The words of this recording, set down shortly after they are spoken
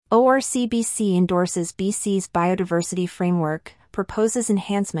ORCBC endorses BC's biodiversity framework, proposes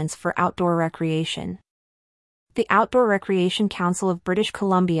enhancements for outdoor recreation. The Outdoor Recreation Council of British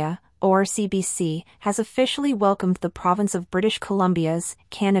Columbia, ORCBC, has officially welcomed the province of British Columbia's,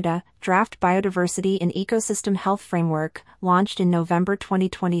 Canada, draft Biodiversity and Ecosystem Health Framework, launched in November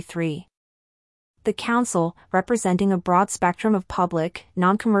 2023. The Council, representing a broad spectrum of public,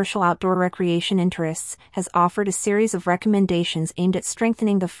 non-commercial outdoor recreation interests, has offered a series of recommendations aimed at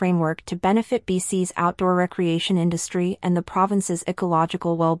strengthening the framework to benefit BC's outdoor recreation industry and the province's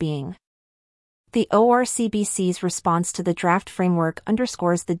ecological well-being. The ORCBC's response to the draft framework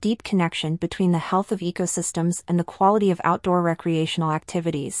underscores the deep connection between the health of ecosystems and the quality of outdoor recreational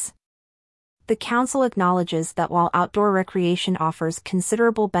activities. The Council acknowledges that while outdoor recreation offers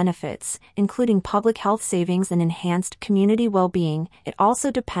considerable benefits, including public health savings and enhanced community well-being, it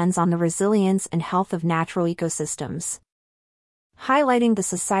also depends on the resilience and health of natural ecosystems. Highlighting the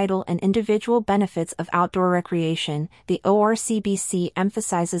societal and individual benefits of outdoor recreation, the ORCBC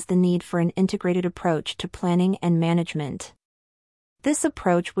emphasizes the need for an integrated approach to planning and management. This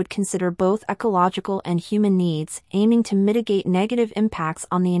approach would consider both ecological and human needs, aiming to mitigate negative impacts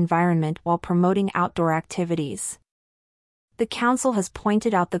on the environment while promoting outdoor activities. The Council has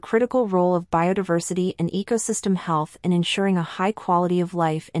pointed out the critical role of biodiversity and ecosystem health in ensuring a high quality of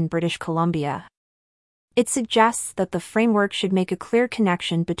life in British Columbia. It suggests that the framework should make a clear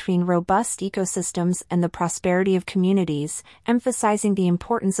connection between robust ecosystems and the prosperity of communities, emphasizing the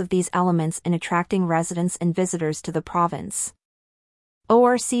importance of these elements in attracting residents and visitors to the province.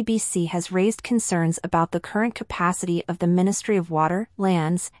 ORCBC has raised concerns about the current capacity of the Ministry of Water,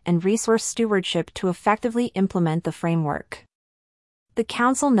 Lands, and Resource Stewardship to effectively implement the framework. The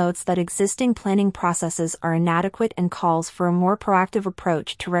Council notes that existing planning processes are inadequate and calls for a more proactive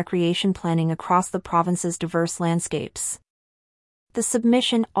approach to recreation planning across the province's diverse landscapes. The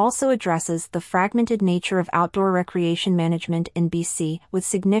submission also addresses the fragmented nature of outdoor recreation management in BC, with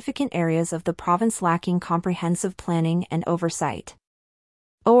significant areas of the province lacking comprehensive planning and oversight.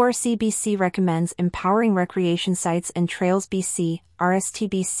 ORCBC recommends empowering Recreation Sites and Trails BC,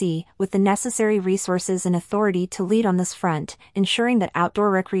 RSTBC, with the necessary resources and authority to lead on this front, ensuring that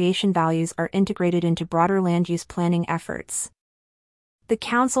outdoor recreation values are integrated into broader land use planning efforts. The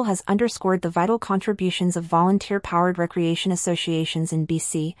Council has underscored the vital contributions of volunteer-powered recreation associations in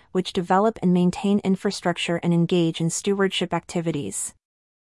BC, which develop and maintain infrastructure and engage in stewardship activities.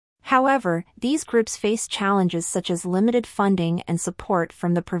 However, these groups face challenges such as limited funding and support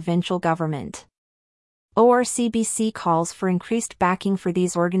from the provincial government. ORCBC calls for increased backing for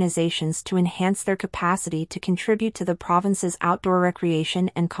these organizations to enhance their capacity to contribute to the province's outdoor recreation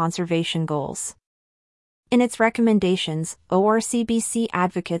and conservation goals. In its recommendations, ORCBC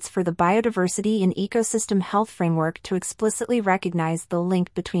advocates for the Biodiversity and Ecosystem Health Framework to explicitly recognize the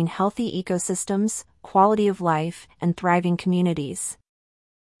link between healthy ecosystems, quality of life, and thriving communities.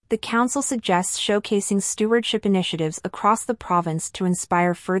 The Council suggests showcasing stewardship initiatives across the province to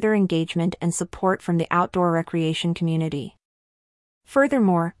inspire further engagement and support from the outdoor recreation community.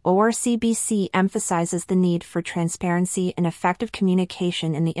 Furthermore, ORCBC emphasizes the need for transparency and effective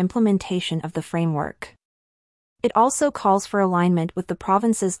communication in the implementation of the framework. It also calls for alignment with the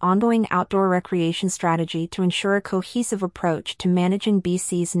province's ongoing outdoor recreation strategy to ensure a cohesive approach to managing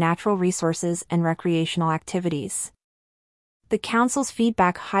BC's natural resources and recreational activities. The Council's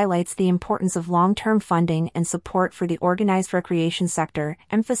feedback highlights the importance of long-term funding and support for the organized recreation sector,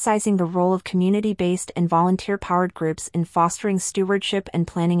 emphasizing the role of community-based and volunteer-powered groups in fostering stewardship and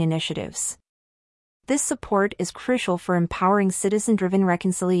planning initiatives. This support is crucial for empowering citizen-driven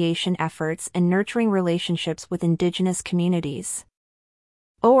reconciliation efforts and nurturing relationships with Indigenous communities.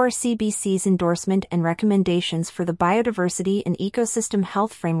 ORCBC's endorsement and recommendations for the Biodiversity and Ecosystem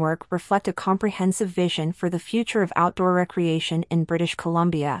Health Framework reflect a comprehensive vision for the future of outdoor recreation in British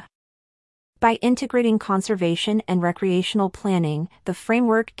Columbia. By integrating conservation and recreational planning, the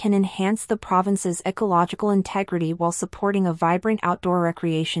framework can enhance the province's ecological integrity while supporting a vibrant outdoor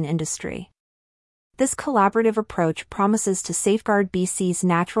recreation industry. This collaborative approach promises to safeguard BC's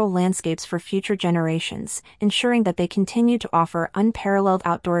natural landscapes for future generations, ensuring that they continue to offer unparalleled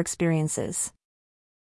outdoor experiences.